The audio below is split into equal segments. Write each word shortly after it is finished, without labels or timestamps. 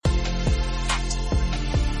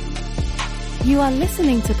You are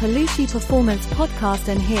listening to Palucci Performance Podcast,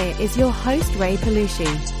 and here is your host, Ray Palucci.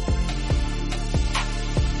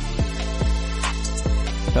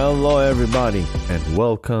 Hello everybody, and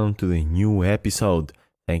welcome to the new episode.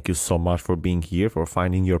 Thank you so much for being here, for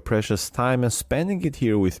finding your precious time and spending it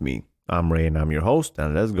here with me. I'm Ray and I'm your host,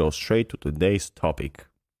 and let's go straight to today's topic.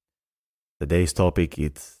 Today's topic,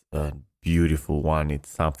 it's a beautiful one.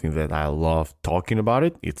 It's something that I love talking about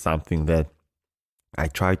it. It's something that I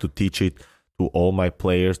try to teach it to all my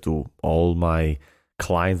players, to all my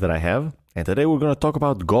clients that I have. And today we're going to talk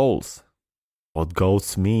about goals. What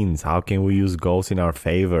goals means, how can we use goals in our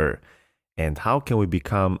favor, and how can we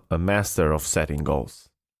become a master of setting goals.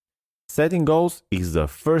 Setting goals is the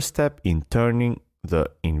first step in turning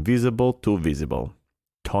the invisible to visible.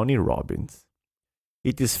 Tony Robbins.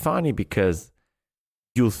 It is funny because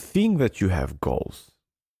you think that you have goals,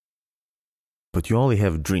 but you only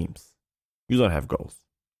have dreams. You don't have goals.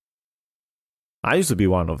 I used to be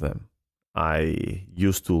one of them. I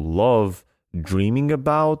used to love dreaming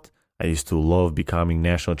about. I used to love becoming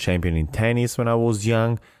national champion in tennis when I was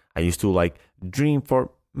young. I used to dream for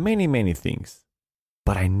many things.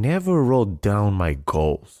 But I never wrote down my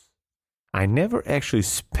goals. I never actually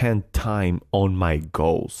spent time on my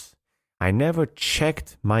goals. I never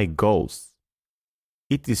checked my goals.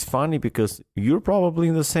 It is funny because you're probably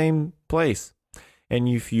in the same place. And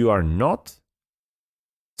if you are not,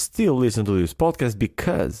 still listen to this podcast,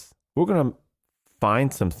 because we're going to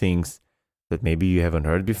find some things that maybe you haven't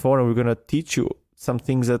heard before, and we're going to teach you some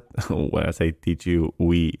things that, when I say teach you,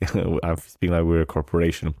 I'm speaking like we're a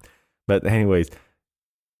corporation. But anyways,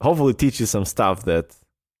 hopefully teach you some stuff that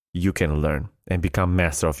you can learn and become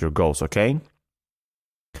master of your goals, okay?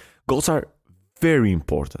 Goals are very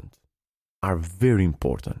important.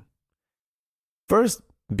 First,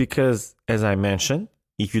 because as I mentioned,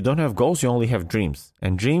 if you don't have goals, you only have dreams.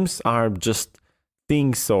 And dreams are just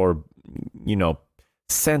things or,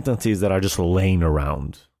 sentences that are just laying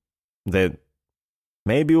around that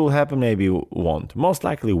maybe will happen, maybe won't. Most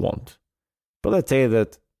likely won't. But let's say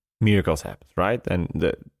that miracles happen, right?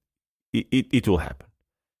 And it will happen.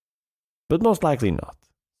 But most likely not.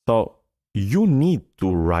 So you need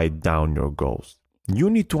to write down your goals.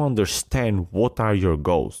 You need to understand what are your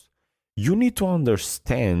goals. You need to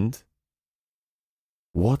understand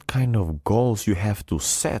what kind of goals you have to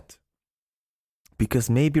set. Because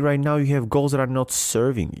maybe right now you have goals that are not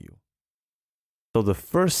serving you. So the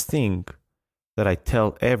first thing that I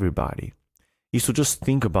tell everybody is to just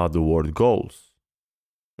think about the word goals.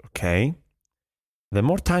 Okay? The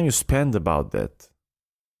more time you spend about that,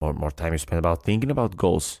 or more time you spend about thinking about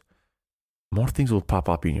goals, more things will pop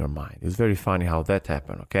up in your mind. It's very funny how that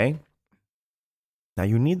happened, okay? Now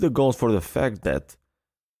you need the goals for the fact that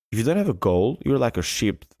if you don't have a goal, you're like a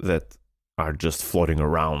ship that are just floating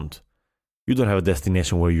around. You don't have a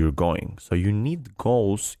destination where you're going. So you need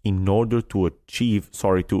goals in order to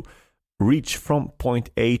reach from point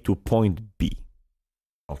A to point B.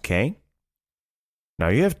 Okay? Now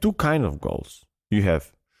you have two kinds of goals. You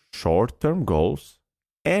have short-term goals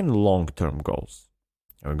and long-term goals.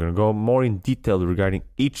 And we're going to go more in detail regarding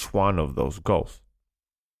each one of those goals.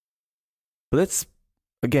 But let's,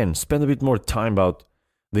 again, spend a bit more time about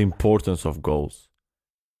the importance of goals.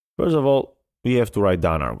 First of all, we have to write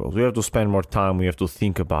down our goals. We have to spend more time. We have to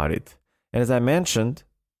think about it. And as I mentioned,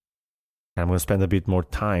 and I'm going to spend a bit more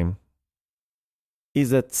time,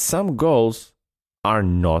 is that some goals are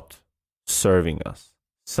not serving us.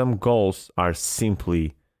 Some goals are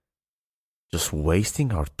simply just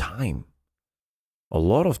wasting our time. A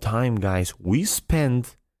lot of time, guys, we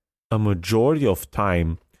spend a majority of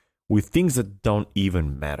time with things that don't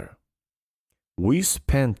even matter. We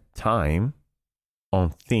spend time on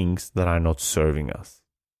things that are not serving us.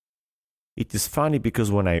 It is funny because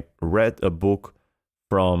when I read a book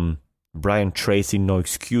from Brian Tracy, No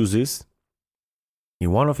Excuses,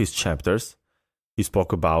 in one of his chapters, he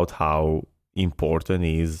spoke about how important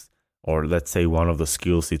is, or let's say one of the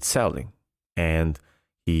skills is selling. And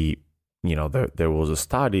there was a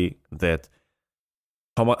study that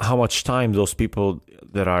how much time those people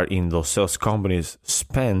that are in those sales companies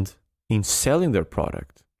spend in selling their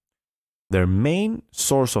product. Their main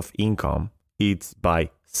source of income is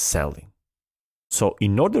by selling. So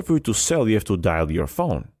in order for you to sell, you have to dial your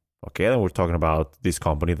phone. Okay, and we're talking about this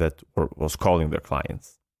company that was calling their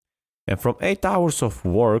clients. And from 8 hours of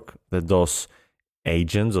work that those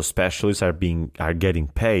agents or specialists are getting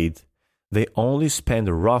paid, they only spend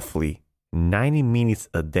roughly 90 minutes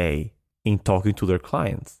a day in talking to their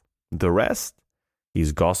clients. The rest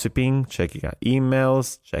is gossiping, checking out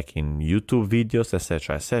emails, checking YouTube videos,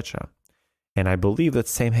 etc., etc. And I believe that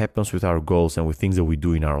same happens with our goals and with things that we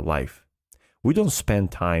do in our life. we don't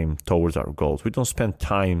spend time towards our goals. We don't spend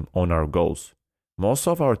time on our goals. Most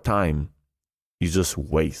of our time is just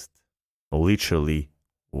waste, literally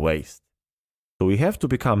waste. So we have to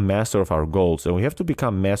become master of our goals, and we have to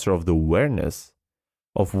become master of the awareness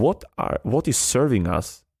of what is serving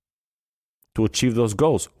us to achieve those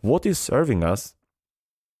goals. What is serving us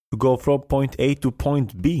to go from point A to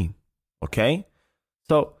point B, okay?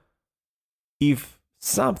 So if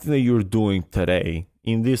something that you're doing today,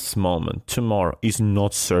 in this moment, tomorrow, is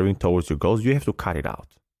not serving towards your goals, you have to cut it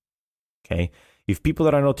out, okay? If people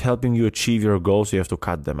that are not helping you achieve your goals, you have to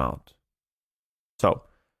cut them out. So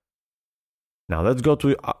now let's go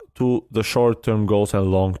to the short-term goals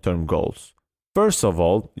and long-term goals. First of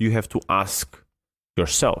all, you have to ask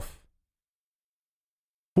yourself,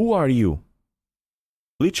 who are you?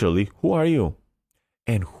 Literally, who are you?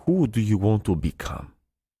 And who do you want to become?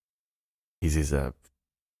 This is a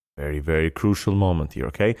very, very crucial moment here,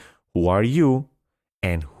 okay? Who are you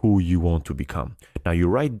and who you want to become? Now you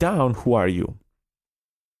write down, who are you?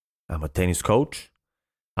 I'm a tennis coach.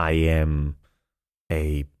 I'm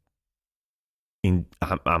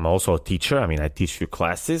also a teacher. I mean, I teach few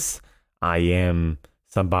classes. I am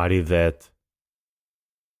somebody that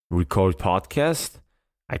records podcasts.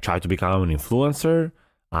 I try to become an influencer.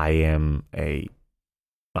 I'm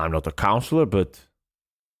not a counselor, but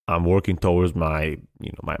I'm working towards my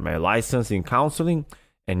license in counseling,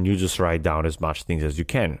 and you just write down as much things as you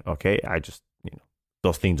can, okay? I just,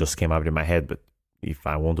 those things just came up in my head, but if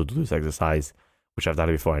I want to do this exercise, which I've done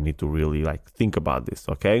it before, I need to really think about this,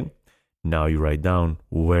 okay? Now you write down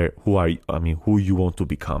who you want to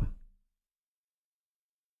become.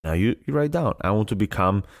 Now you write down, I want to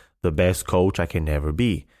become the best coach I can ever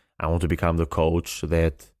be. I want to become the coach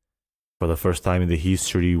that for the first time in the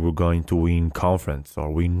history we're going to win conference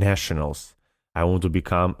or win nationals. I want to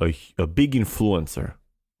become a big influencer,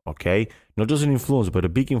 okay? Not just an influencer, but a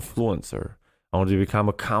big influencer. I want to become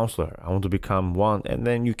a counselor. I want to become one, and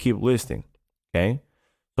then you keep listing, okay?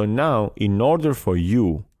 So now, in order for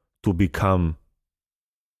you to become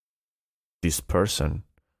this person,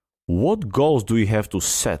 what goals do you have to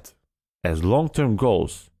set as long-term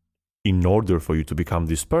goals in order for you to become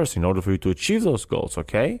this person, in order for you to achieve those goals,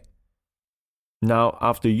 okay? Now,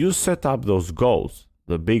 after you set up those goals,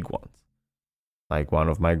 the big ones, like one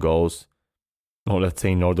of my goals, or let's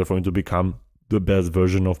say in order for me to become the best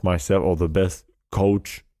version of myself or the best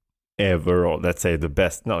coach ever, or let's say the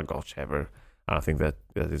best, not coach ever. I don't think that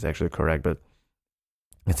is actually correct, but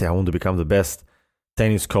let's say I want to become the best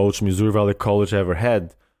tennis coach Missouri Valley College ever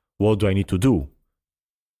had. What do I need to do?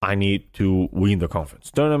 I need to win the conference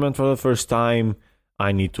tournament for the first time.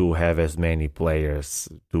 I need to have as many players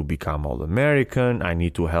to become All-American. I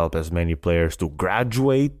need to help as many players to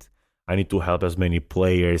graduate. I need to help as many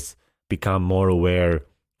players become more aware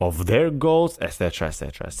of their goals, etc.,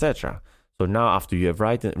 etc., etc. So now after you have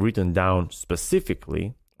written down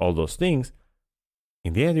specifically all those things,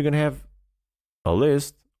 in the end you're going to have a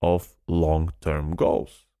list of long-term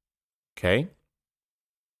goals. Okay?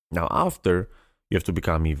 Now after, you have to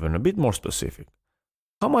become even a bit more specific.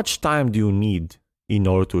 How much time do you need in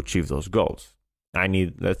order to achieve those goals? I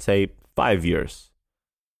need, let's say, 5 years.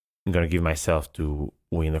 I'm going to give myself to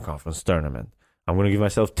win the conference tournament. I'm going to give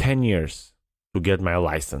myself 10 years to get my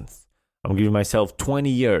license. I'm giving myself 20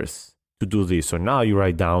 years to do this. So now you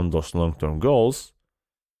write down those long-term goals,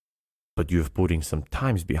 but you've put in some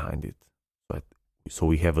times behind it. So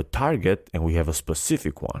we have a target and we have a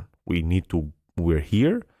specific one. We're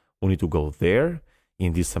here. We need to go there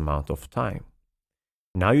in this amount of time.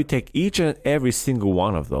 Now you take each and every single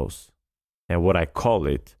one of those, and what I call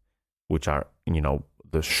it, which are,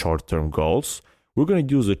 the short-term goals, we're going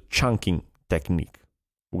to use a chunking technique.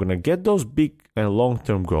 We're going to get those big and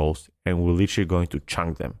long-term goals, and we're literally going to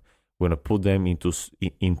chunk them. We're going to put them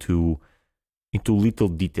into little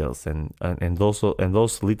details, and those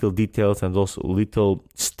little details and those little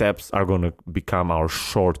steps are going to become our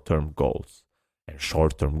short-term goals. And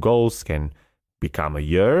short-term goals can become a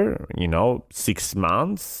year, 6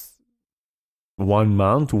 months, 1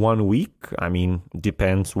 month, 1 week. I mean,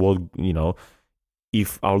 depends what,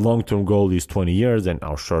 if our long-term goal is 20 years, then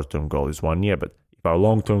our short-term goal is 1 year. But if our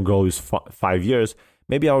long-term goal is 5 years,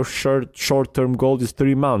 maybe our short-term goal is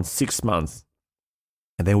 3 months, 6 months.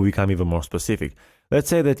 And then we become even more specific. Let's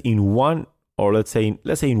say that in 1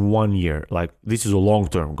 year, like this is a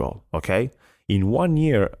long-term goal, okay? In 1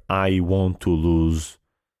 year, I want to lose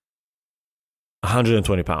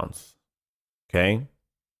 120 pounds. Okay?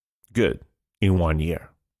 Good. In 1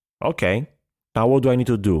 year. Okay. Now what do I need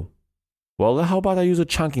to do? Well, how about I use a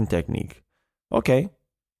chunking technique? Okay.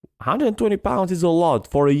 120 pounds is a lot.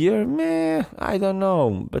 For a year, meh, I don't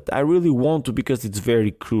know. But I really want to because it's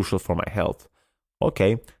very crucial for my health.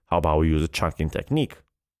 Okay, how about we use a chunking technique?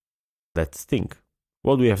 Let's think.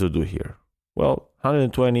 What do we have to do here? Well,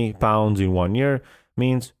 120 pounds in 1 year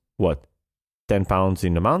means what? 10 pounds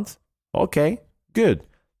in a month? Okay, good.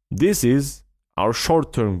 This is our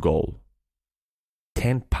short-term goal.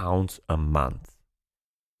 10 pounds a month.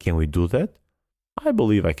 Can we do that? I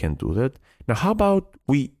believe I can do that. Now, how about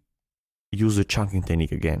we use the chunking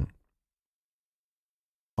technique again?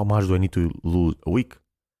 How much do I need to lose a week?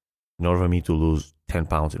 In order for me to lose 10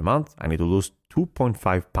 pounds in a month, I need to lose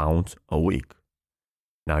 2.5 pounds a week.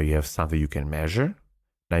 Now you have something you can measure.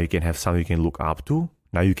 Now you can have something you can look up to.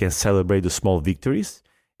 Now you can celebrate the small victories.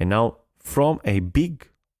 And now from a big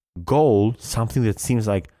goal, something that seems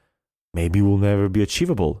like maybe will never be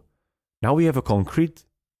achievable, now we have a concrete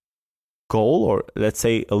goal, or let's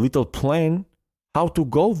say a little plan how to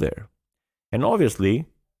go there. And obviously,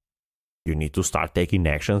 you need to start taking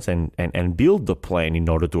actions and build the plan in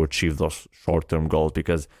order to achieve those short-term goals,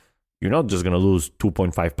 because you're not just going to lose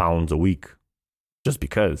 2.5 pounds a week just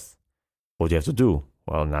because. What do you have to do?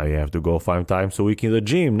 Well, now you have to go 5 times a week in the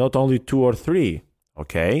gym, not only 2 or 3.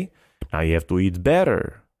 Okay? Now you have to eat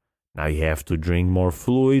better. Now you have to drink more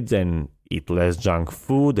fluids and eat less junk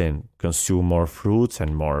food and consume more fruits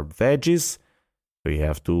and more veggies. So you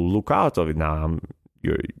have to look out of it. Now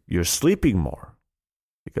you're sleeping more,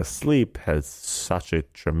 because sleep has such a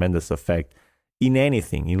tremendous effect in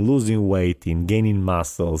anything, in losing weight, in gaining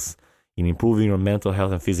muscles, in improving your mental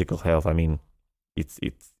health and physical health. I mean, it's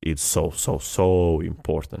so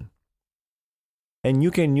important. And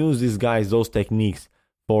you can use those techniques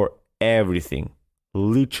for everything,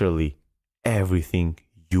 literally everything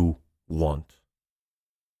you want.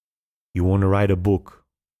 You want to write a book.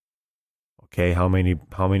 Okay, how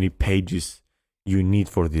many pages you need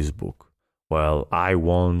for this book? Well, I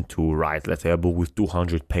want to write, let's say, a book with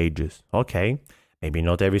 200 pages. Okay, maybe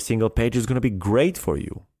not every single page is going to be great for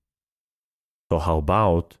you. So how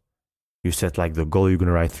about you set like the goal, you're going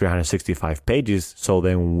to write 365 pages. So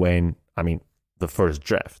then the first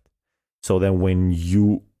draft. So then when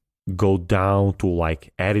you go down to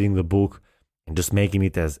like editing the book and just making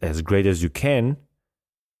it as great as you can,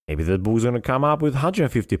 maybe the book is going to come up with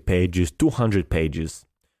 150 pages, 200 pages.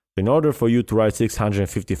 In order for you to write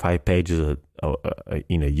 655 pages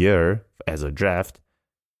in a year as a draft,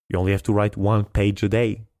 you only have to write 1 page a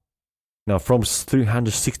day. Now, from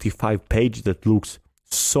 365 pages, that looks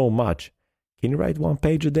so much. Can you write 1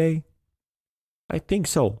 page a day? I think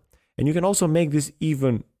so. And you can also make this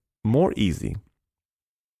even more easy.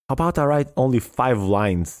 How about I write only 5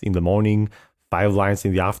 lines in the morning, 5 lines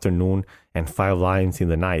in the afternoon, and 5 lines in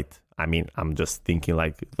the night? I mean, I'm just thinking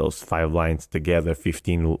like those 5 lines together,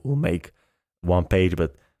 15 will make 1 page,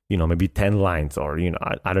 but maybe 10 lines, or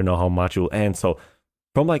I don't know how much it will end. So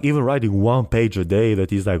from like even writing 1 page a day,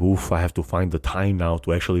 that is like, oof, I have to find the time now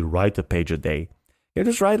to actually write a page a day. You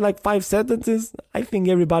just write like 5 sentences. I think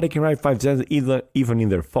everybody can write 5 sentences, even in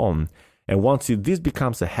their phone. And once this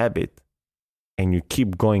becomes a habit and you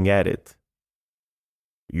keep going at it,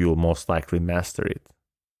 you'll most likely master it.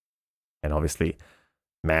 And obviously,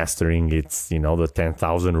 mastering it's the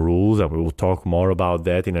 10,000 rules, and we will talk more about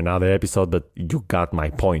that in another episode, but you got my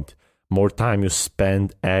point. More time you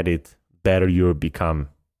spend at it, better you'll become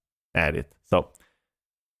at it. So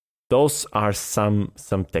those are some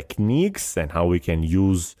techniques and how we can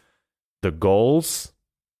use the goals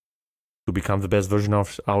to become the best version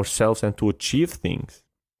of ourselves and to achieve things.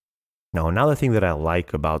 Now, another thing that I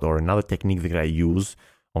like about, or another technique that I use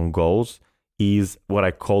on goals, is what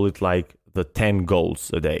I call it like the 10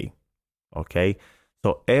 goals a day. Okay?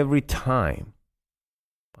 So every time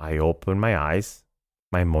I open my eyes,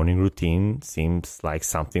 my morning routine seems like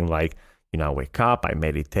something like, I wake up, I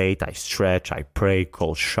meditate, I stretch, I pray,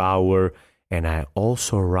 cold shower, and I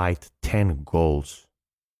also write 10 goals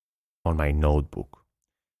on my notebook.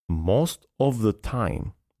 Most of the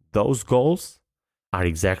time, those goals are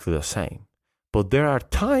exactly the same. But there are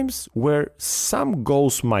times where some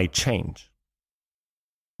goals might change.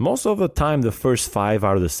 Most of the time, the first 5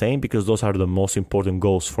 are the same because those are the most important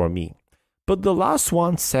goals for me. But the last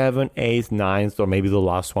one, 7, 8, 9th, or maybe the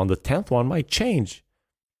last one, the 10th one, might change.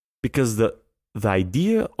 Because the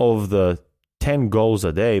idea of the 10 goals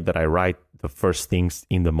a day that I write the first things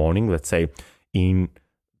in the morning, let's say in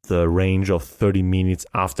the range of 30 minutes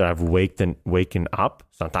after I've waken up,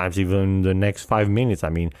 sometimes even the next 5 minutes. I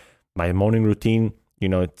mean, my morning routine,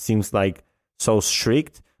 it seems like so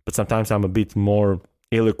strict, but sometimes I'm a bit more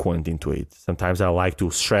eloquent into it. Sometimes I like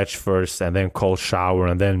to stretch first and then cold shower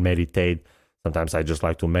and then meditate. Sometimes I just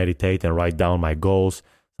like to meditate and write down my goals.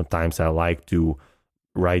 Sometimes I like to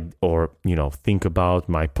write or, think about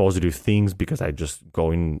my positive things because I just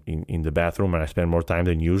go in the bathroom and I spend more time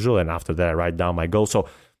than usual. And after that, I write down my goals. So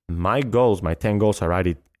my 10 goals, I write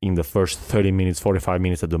it in the first 30 minutes, 45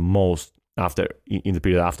 minutes at the most in the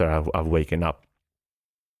period after I've waken up.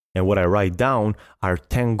 And what I write down are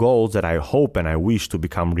 10 goals that I hope and I wish to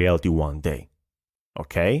become reality one day.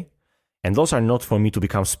 Okay? And those are not for me to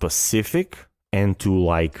become specific and to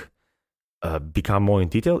become more in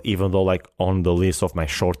detail, even though on the list of my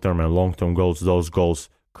short-term and long-term goals, those goals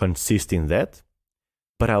consist in that.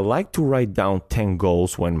 But I like to write down 10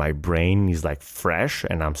 goals when my brain is fresh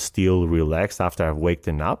and I'm still relaxed after I've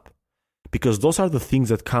waken up, because those are the things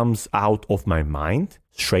that comes out of my mind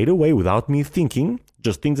straight away without me thinking,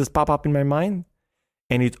 just things that pop up in my mind.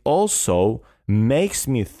 And it also makes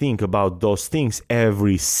me think about those things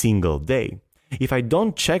every single day. If I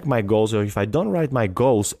don't check my goals or if I don't write my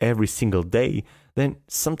goals every single day, then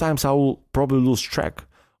sometimes I will probably lose track.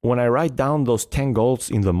 When I write down those 10 goals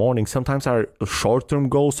in the morning, sometimes are short-term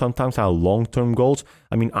goals, sometimes are long-term goals.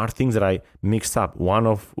 Are things that I mixed up. One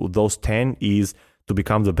of those 10 is to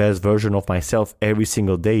become the best version of myself every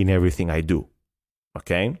single day in everything I do.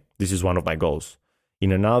 Okay? This is one of my goals.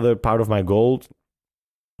 In another part of my goal,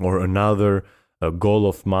 or another goal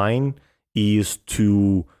of mine, is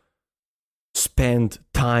to spend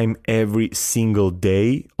time every single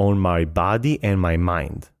day on my body and my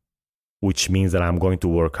mind, which means that I'm going to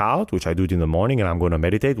work out, which I do it in the morning, and I'm going to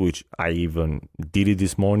meditate, which I even did it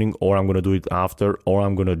this morning, or I'm going to do it after, or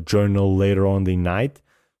I'm going to journal later on the night.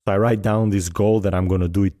 So I write down this goal that I'm going to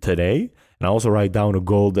do it today, and I also write down a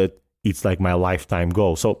goal that it's my lifetime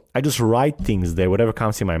goal. So I just write things there, whatever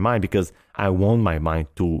comes in my mind, because I want my mind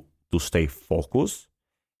to stay focused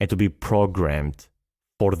and to be programmed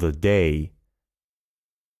for the day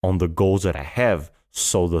on the goals that I have.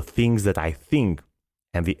 So the things that I think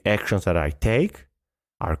and the actions that I take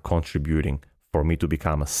are contributing for me to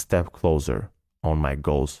become a step closer on my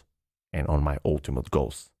goals and on my ultimate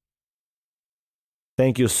goals.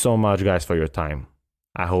 Thank you so much, guys, for your time.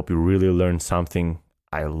 I hope you really learned something.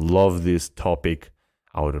 I love this topic.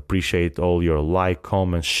 I would appreciate all your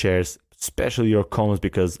comments, shares, especially your comments,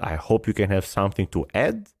 because I hope you can have something to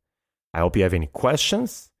add. I hope you have any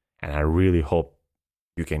questions, and I really hope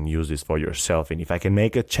you can use this for yourself. And if I can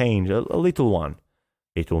make a change, a little one,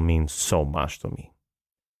 it will mean so much to me.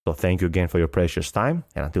 So thank you again for your precious time.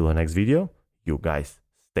 And until the next video, you guys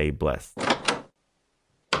stay blessed.